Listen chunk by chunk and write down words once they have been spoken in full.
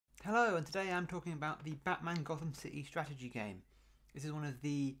Hello, and today I'm talking about the Batman Gotham City strategy game. This is one of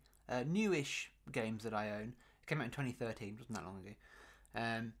the newish games that I own. It came out in 2013, wasn't that long ago.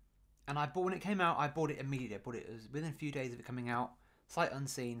 And when it came out, I bought it immediately. It was within a few days of it coming out, sight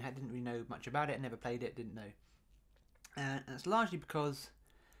unseen. Didn't really know much about it, never played it, didn't know. And it's largely because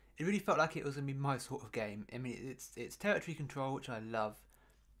it really felt like it was going to be my sort of game. I mean, it's territory control, which I love.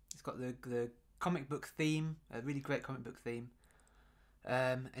 It's got the comic book theme, a really great comic book theme.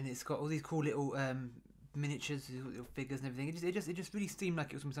 And it's got all these cool little miniatures, little figures and everything. It just really seemed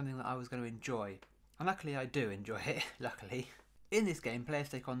like it was something that I was going to enjoy. And luckily I do enjoy it, luckily. In this game, players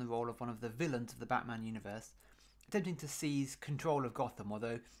take on the role of one of the villains of the Batman universe, attempting to seize control of Gotham,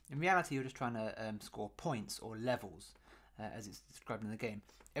 although in reality you're just trying to score points or levels, as it's described in the game.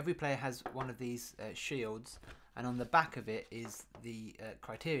 Every player has one of these shields, and on the back of it is the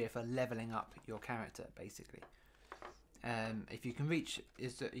criteria for levelling up your character, basically. If you can reach, you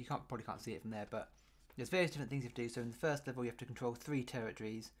probably can't see it from there, but there's various different things you have to do. So in the first level you have to control 3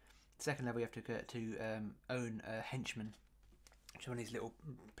 territories. The second level you have to own a henchman, which are one of these little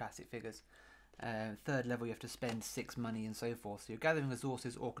plastic figures. Third level you have to spend 6 money and so forth. So you're gathering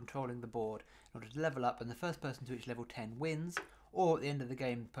resources or controlling the board in order to level up, and the first person to reach level 10 wins, or at the end of the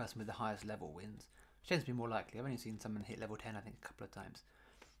game the person with the highest level wins, which tends to be more likely. I've only seen someone hit level 10 I think a couple of times.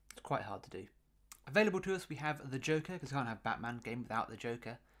 It's quite hard to do. Available to us we have the Joker, because we can't have Batman game without the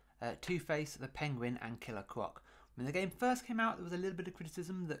Joker, Two-Face, the Penguin and Killer Croc. When the game first came out there was a little bit of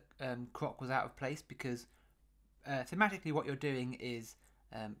criticism that Croc was out of place because thematically what you're doing is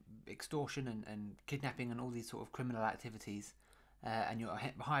extortion and kidnapping and all these sort of criminal activities, and you're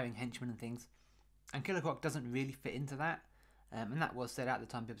hiring henchmen and things, and Killer Croc doesn't really fit into that, and that was said at the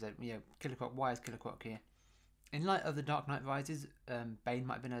time. People said, Killer Croc, why is Killer Croc here? In light of the Dark Knight Rises, Bane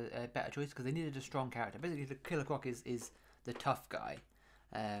might have been a better choice because they needed a strong character. Basically, the Killer Croc is the tough guy.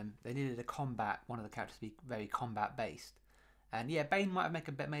 They needed one of the characters to be very combat based. And yeah, Bane might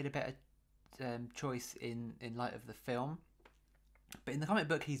have made a better choice in light of the film. But in the comic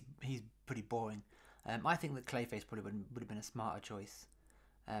book, he's pretty boring. I think that Clayface probably would have been a smarter choice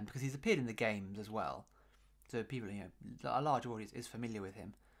because he's appeared in the games as well. So people, a large audience is familiar with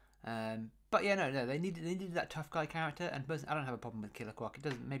him. But yeah, no, they needed that tough guy character, and personally, I don't have a problem with Killer Croc. It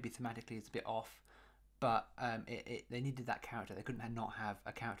doesn't, maybe thematically it's a bit off, but they needed that character. They couldn't not have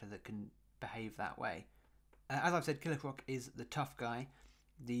a character that can behave that way. As I've said, Killer Croc is the tough guy.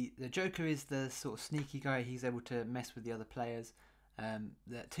 The Joker is the sort of sneaky guy. He's able to mess with the other players.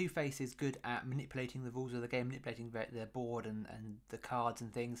 The Two-Face is good at manipulating the rules of the game, manipulating their board and the cards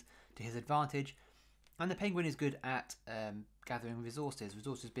and things to his advantage. And the Penguin is good at gathering resources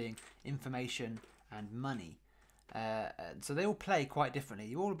being information and money. So they all play quite differently.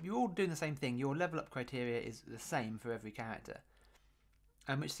 You're all doing the same thing. Your level up criteria is the same for every character,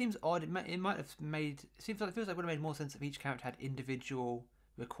 which seems odd. It might have made. It feels like it would have made more sense if each character had individual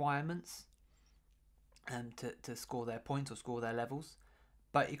requirements to score their points or score their levels.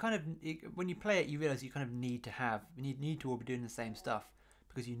 But when you play it, you realise you kind of need to all be doing the same stuff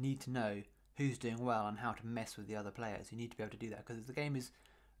because you need to know who's doing well and how to mess with the other players. You need to be able to do that because the game is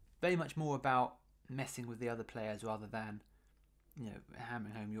very much more about messing with the other players rather than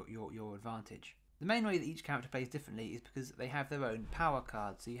hammering home your advantage. The main way that each character plays differently is because they have their own power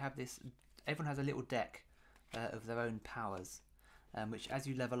cards. So you have this. Everyone has a little deck of their own powers, which as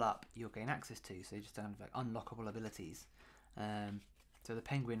you level up you'll gain access to. So you just have like unlockable abilities. So the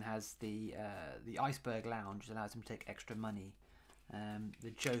Penguin has the Iceberg Lounge, which allows him to take extra money.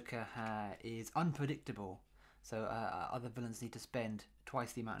 The Joker is unpredictable, so other villains need to spend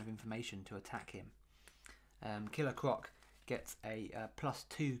twice the amount of information to attack him. Killer Croc gets a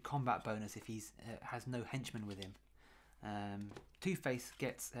 +2 combat bonus if he has no henchmen with him. Two-Face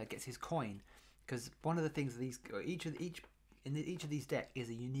gets his coin, because one of the things that each of these decks is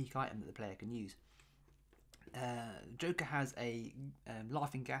a unique item that the player can use. Joker has a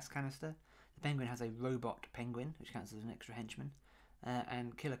laughing gas canister. The Penguin has a robot penguin, which counts as an extra henchman.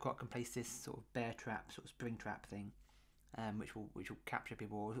 And Killer Croc can place this sort of bear trap, sort of spring trap thing, which will capture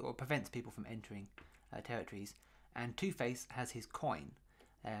people or prevents people from entering territories. And Two-Face has his coin.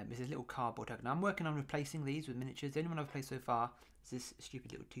 It's his little cardboard token. Now I'm working on replacing these with miniatures. The only one I've placed so far is this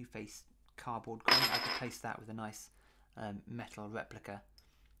stupid little Two-Face cardboard coin. I could place that with a nice metal replica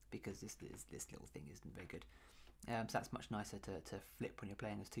because this little thing isn't very good. So that's much nicer to flip when you're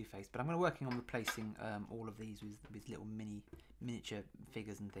playing as Two-Face. But I'm working on replacing all of these with little miniature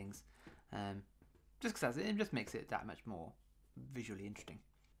figures and things. Just because it just makes it that much more visually interesting.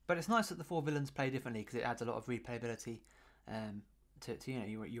 But it's nice that the 4 villains play differently because it adds a lot of replayability.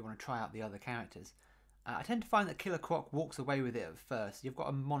 You want to try out the other characters. I tend to find that Killer Croc walks away with it at first. You've got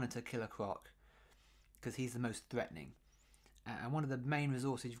to monitor Killer Croc because he's the most threatening. And one of the main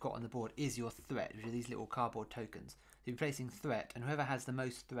resources you've got on the board is your threat, which are these little cardboard tokens. So you're placing threat, and whoever has the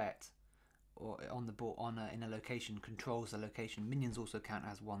most threat or on the board in a location controls the location. Minions also count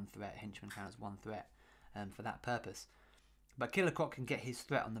as one threat. Henchmen count as one threat for that purpose. But Killer Croc can get his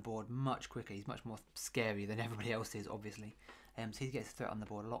threat on the board much quicker. He's much more scary than everybody else is, obviously. So he gets his threat on the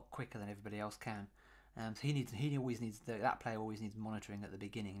board a lot quicker than everybody else can. So that player always needs monitoring at the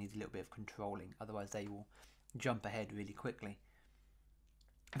beginning. He needs a little bit of controlling, otherwise they will jump ahead really quickly.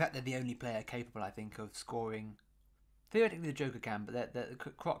 In fact, they're the only player capable, I think, of scoring. Theoretically, the Joker can, but the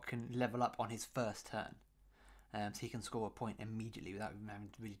Croc can level up on his first turn, so he can score a point immediately without even having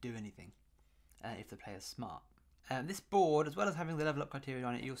to really do anything if the player's smart. This board, as well as having the level up criteria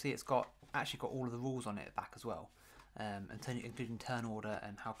on it, you'll see it's actually got all of the rules on it back as well, including turn order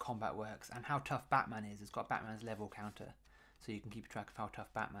and how combat works and how tough Batman is. It's got Batman's level counter, so you can keep track of how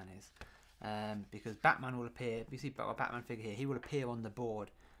tough Batman is. Because Batman will appear, you see a Batman figure here, he will appear on the board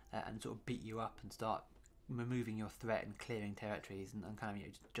and sort of beat you up and start removing your threat and clearing territories and kind of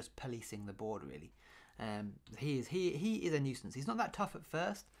just policing the board really. He is a nuisance. He's not that tough at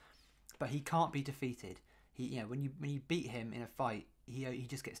first, but he can't be defeated. When you beat him in a fight, he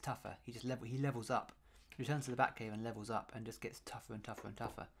just gets tougher. He levels up. He returns to the Batcave and levels up and just gets tougher and tougher and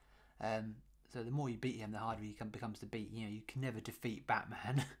tougher. So the more you beat him, the harder he becomes to beat. You can never defeat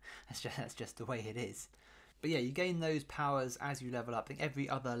Batman. that's just the way it is. But yeah, you gain those powers as you level up. I think every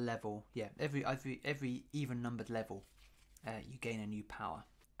other level, every even numbered level, you gain a new power.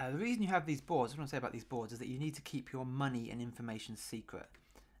 The reason you have these boards, what I want to say about these boards, is that you need to keep your money and information secret.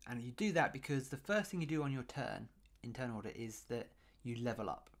 And you do that because the first thing you do on your turn, in turn order, is that you level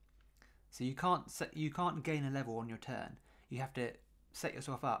up. So you can't gain a level on your turn. You have to set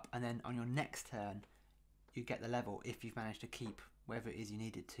yourself up, and then on your next turn, you get the level if you've managed to keep whatever it is you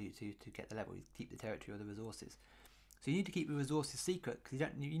needed to get the level. You keep the territory or the resources. So you need to keep your resources secret because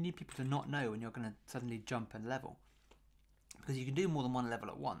you need people to not know when you're going to suddenly jump and level, because you can do more than one level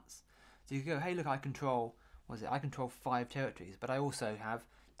at once. So you can go, hey, look, I control 5 territories, but I also have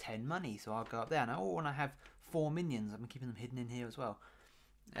 10 money, so I'll go up there. And I have 4 minions. I'm keeping them hidden in here as well.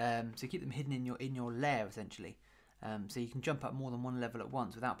 So you keep them hidden in your lair essentially. So you can jump up more than one level at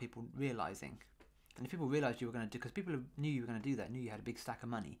once without people realising. And if people realised you were going to do, because people knew you were going to do that, knew you had a big stack of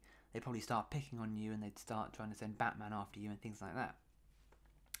money, they'd probably start picking on you and they'd start trying to send Batman after you and things like that.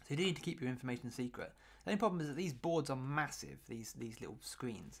 So you do need to keep your information secret. The only problem is that these boards are massive, these little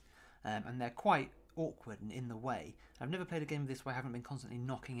screens, and they're quite awkward and in the way. I've never played a game of this where I haven't been constantly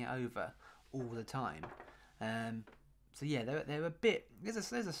knocking it over all the time. So yeah, they're a bit. There's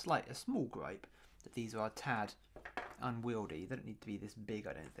a small gripe that these are a tad unwieldy. They don't need to be this big,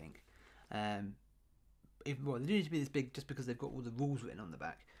 I don't think. They do need to be this big just because they've got all the rules written on the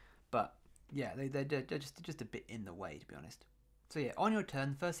back. But yeah, they're just a bit in the way, to be honest. So yeah, on your turn,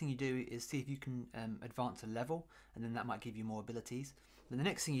 the first thing you do is see if you can advance a level, and then that might give you more abilities. Then the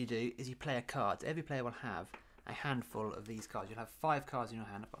next thing you do is you play a card. So every player will have a handful of these cards. You'll have 5 cards in your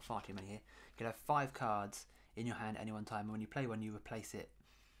hand. I've got far too many here. You'll have 5 cards in your hand at any one time, and when you play one, you replace it.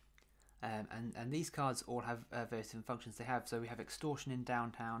 And these cards all have various different functions they have. So we have extortion in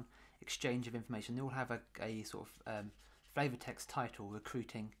downtown, exchange of information. They all have a sort of flavor text title,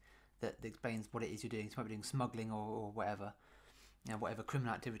 recruiting, that explains what it is you're doing. So you might be doing smuggling or whatever, whatever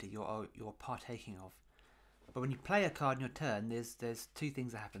criminal activity you're partaking of. But when you play a card in your turn, there's 2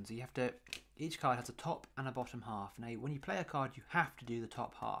 things that happen. So you have to, each card has a top and a bottom half. Now when you play a card, you have to do the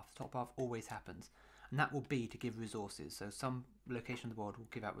top half. The top half always happens. And that will be to give resources. So some location on the board will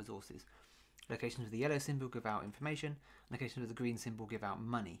give out resources. Locations with the yellow symbol give out information. Locations with the green symbol give out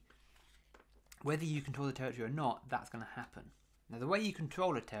money. Whether you control the territory or not, that's going to happen. Now the way you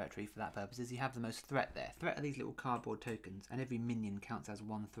control a territory for that purpose is you have the most threat there. Threat are these little cardboard tokens, and every minion counts as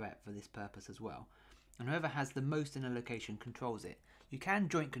 1 threat for this purpose as well. And whoever has the most in a location controls it. You can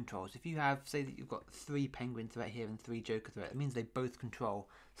joint controls. If you have, say that you've got 3 Penguin threat here and 3 Joker threat, it means they both control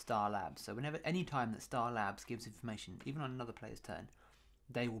Star Labs. So any time that Star Labs gives information, even on another player's turn,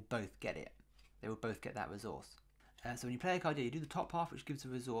 they will both get it. They will both get that resource. So when you play a card, you do the top half, which gives a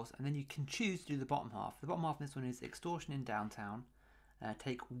resource, and then you can choose to do the bottom half. The bottom half in this one is extortion in downtown.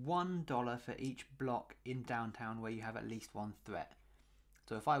 Take $1 for each block in downtown where you have at least 1 threat.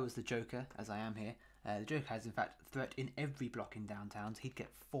 So if I was the Joker, as I am here, the Joker has in fact threat in every block in downtown, so he'd get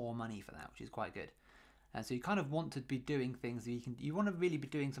 4 money for that, which is quite good. And so you kind of want to be doing things that you want to really be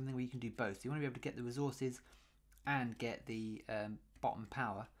doing something where you can do both. You want to be able to get the resources and get the bottom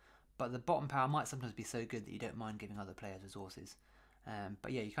power, but the bottom power might sometimes be so good that you don't mind giving other players resources.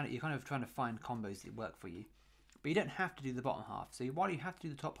 But yeah, you're kind of trying to find combos that work for you. But you don't have to do the bottom half. So while you have to do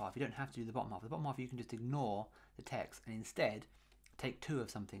the top half, you don't have to do the bottom half. The bottom half you can just ignore the text and instead take 2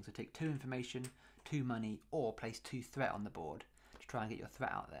 of something. So take 2 information, 2 money, or place 2 threat on the board to try and get your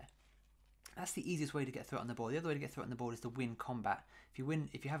threat out there. That's the easiest way to get threat on the board. The other way to get threat on the board is to win combat. If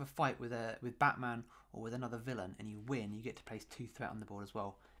you have a fight with Batman or with another villain and you win, you get to place 2 threat on the board as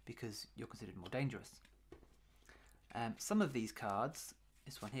well because you're considered more dangerous. Some of these cards,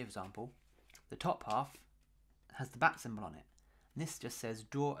 this one here for example, the top half has the bat symbol on it. And this just says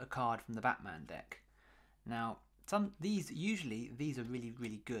draw a card from the Batman deck. Now, these are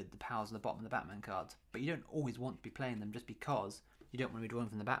really good, the powers on the bottom of the Batman cards, but you don't always want to be playing them just because you don't want to be drawing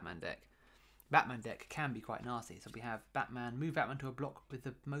from the Batman deck. Batman deck can be quite nasty, so we have Batman, move Batman to a block with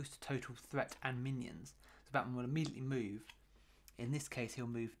the most total threat and minions. So Batman will immediately move. In this case, he'll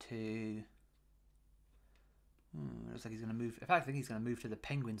move to... looks like he's going to move... In fact, I think he's going to move to the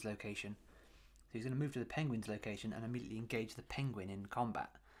Penguin's location. So he's going to move to the Penguin's location and immediately engage the Penguin in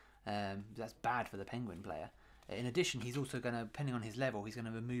combat. That's bad for the Penguin player. In addition, he's also going to, depending on his level, he's going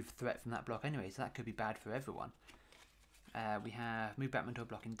to remove threat from that block anyway, so that could be bad for everyone. We have move Batman to a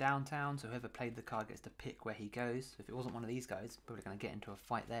block in downtown, so whoever played the card gets to pick where he goes. So if it wasn't one of these guys, probably going to get into a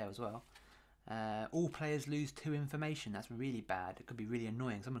fight there as well. All players lose 2 information. That's really bad. It could be really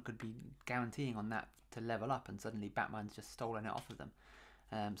annoying. Someone could be guaranteeing on that to level up, and suddenly Batman's just stolen it off of them.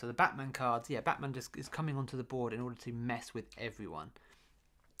 So the Batman cards, yeah, Batman just is coming onto the board in order to mess with everyone.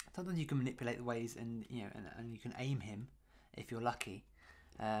 Sometimes you can manipulate the ways, and and you can aim him if you're lucky.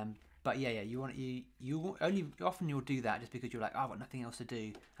 But yeah, often you'll do that just because you're like, oh, I've got nothing else to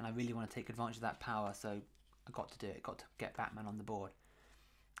do, and I really want to take advantage of that power, so I got to do it. Got to get Batman on the board.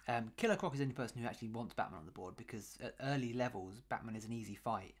 Killer Croc is the only person who actually wants Batman on the board because at early levels, Batman is an easy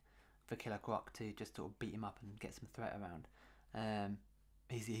fight for Killer Croc to just sort of beat him up and get some threat around.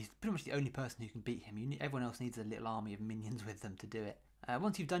 He's pretty much the only person who can beat him. Everyone else needs a little army of minions with them to do it.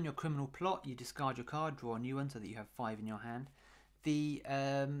 Once you've done your criminal plot, you discard your card, draw a new one so that you have 5 in your hand.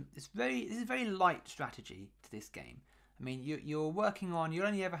 This is a very light strategy to this game. I mean, you're working on, you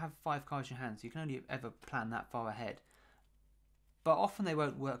only ever have 5 cards in your hand, so you can only ever plan that far ahead. But often they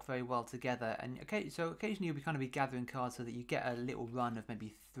won't work very well together, and so occasionally you'll be gathering cards so that you get a little run of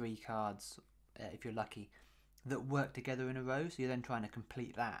maybe 3 cards, if you're lucky, that work together in a row. So you're then trying to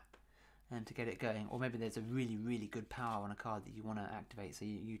complete that and to get it going, or maybe there's a really good power on a card that you want to activate. So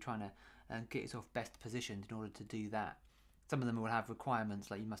you're trying to get yourself best positioned in order to do that. Some of them will have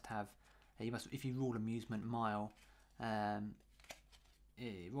requirements like if you rule Amusement Mile,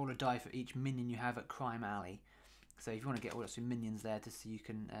 roll a die for each minion you have at Crime Alley. So if you want to get all sorts of minions there, just so you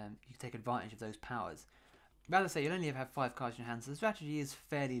can take advantage of those powers. Rather say you'll only ever have 5 cards in your hand, so the strategy is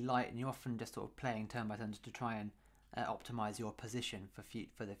fairly light, and you're often just sort of playing turn by turn to try and optimize your position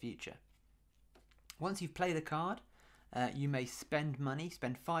for the future. Once you've played a card, you may spend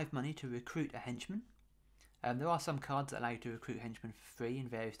 5 money to recruit a henchman. There are some cards that allow you to recruit henchmen for free in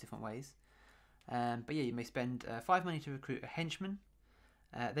various different ways. But yeah, you may spend 5 money to recruit a henchman.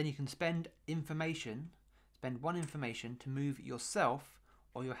 Then you can spend 1 information to move yourself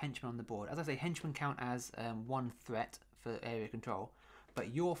or your henchman on the board. As I say, henchmen count as 1 threat for area control,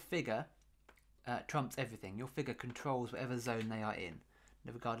 but your figure trumps everything. Your figure controls whatever zone they are in,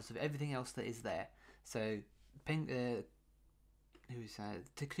 regardless of everything else that is there. So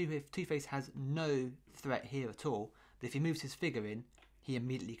Two-Face has no threat here at all, but if he moves his figure in, he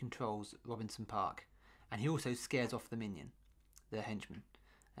immediately controls Robinson Park, and he also scares off the minion, the henchman.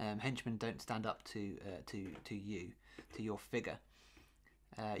 Henchmen don't stand up to your figure.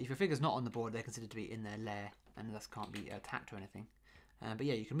 If your figure's not on the board, they're considered to be in their lair, and thus can't be attacked or anything. But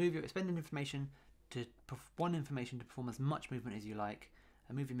yeah, you can spend an information to 1 information to perform as much movement as you like,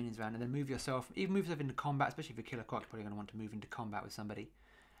 and move your minions around, and then move yourself into combat. Especially if you're Killer Croc, you're probably going to want to move into combat with somebody,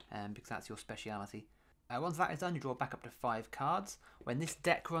 because that's your speciality. Once that is done, you draw back up to 5 cards. When this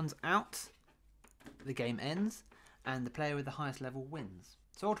deck runs out, the game ends, and the player with the highest level wins.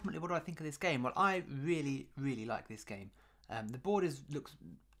 So ultimately, what do I think of this game? Well, I really like this game. The board looks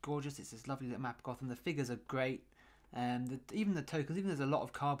gorgeous. It's this lovely little map of Gotham. The figures are great. Even the tokens, even there's a lot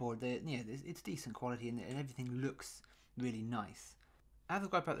of cardboard, it's decent quality, and everything looks really nice. I have a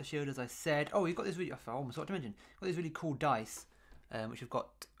gripe about the shield, as I said. Oh, you've got this really, I almost forgot to mention, you've got these really cool dice, which have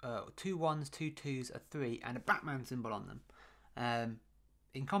got 2 1s, 2 2s, a 3, and a Batman symbol on them.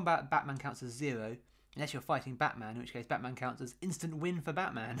 In combat, Batman counts as 0, unless you're fighting Batman, in which case Batman counts as instant win for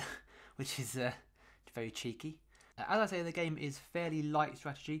Batman, which is very cheeky. As I say, the game is fairly light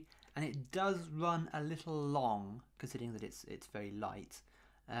strategy, and it does run a little long, considering that it's very light,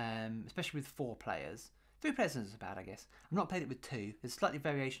 especially with 4 players. 3 players isn't so bad, I guess. I've not played it with 2. There's slightly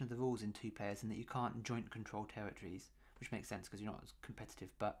variation of the rules in 2 players in that you can't joint control territories, which makes sense because you're not as competitive.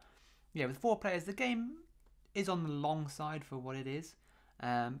 But yeah, with 4 players, the game is on the long side for what it is.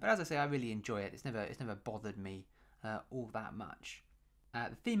 But as I say, I really enjoy it. It's never bothered me all that much.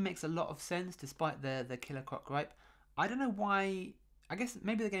 The theme makes a lot of sense despite the killer croc gripe. I don't know why. I guess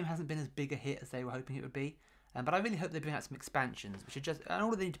maybe the game hasn't been as big a hit as they were hoping it would be. But I really hope they bring out some expansions, which are just, and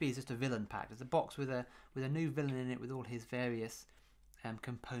all they need to be is just a villain pack. There's a box with a new villain in it with all his various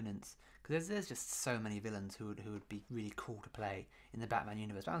components. Because there's just so many villains who would be really cool to play in the Batman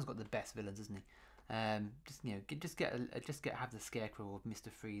universe. Batman's got the best villains, isn't he? Have the Scarecrow or Mr.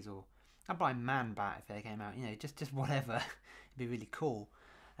 Freeze, or I'd buy Man Bat if they came out. You know, just whatever. It'd be really cool.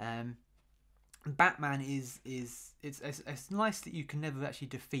 Batman it's nice that you can never actually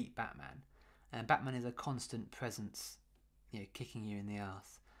defeat Batman. Batman is a constant presence, you know, kicking you in the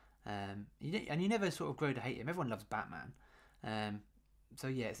arse. And you never sort of grow to hate him. Everyone loves Batman. So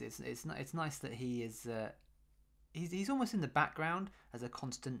yes, it's nice that he is. He's almost in the background as a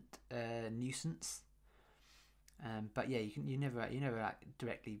constant nuisance. But yeah, you never like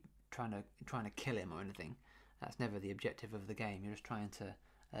directly trying to kill him or anything. That's never the objective of the game. You're just trying to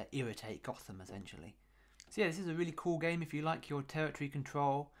irritate Gotham essentially. So yeah, this is a really cool game if you like your territory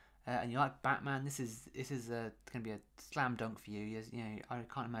control. And you like Batman, this is going to be a slam dunk for you. You know, I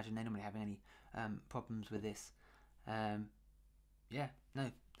can't imagine anybody having any problems with this. Yeah,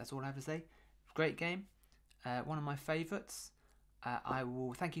 no, that's all I have to say. Great game, one of my favourites. I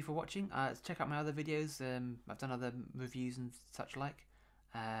will thank you for watching. Check out my other videos. I've done other reviews and such like.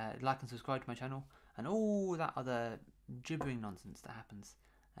 Like and subscribe to my channel and all that other gibbering nonsense that happens.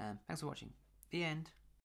 Thanks for watching. The end.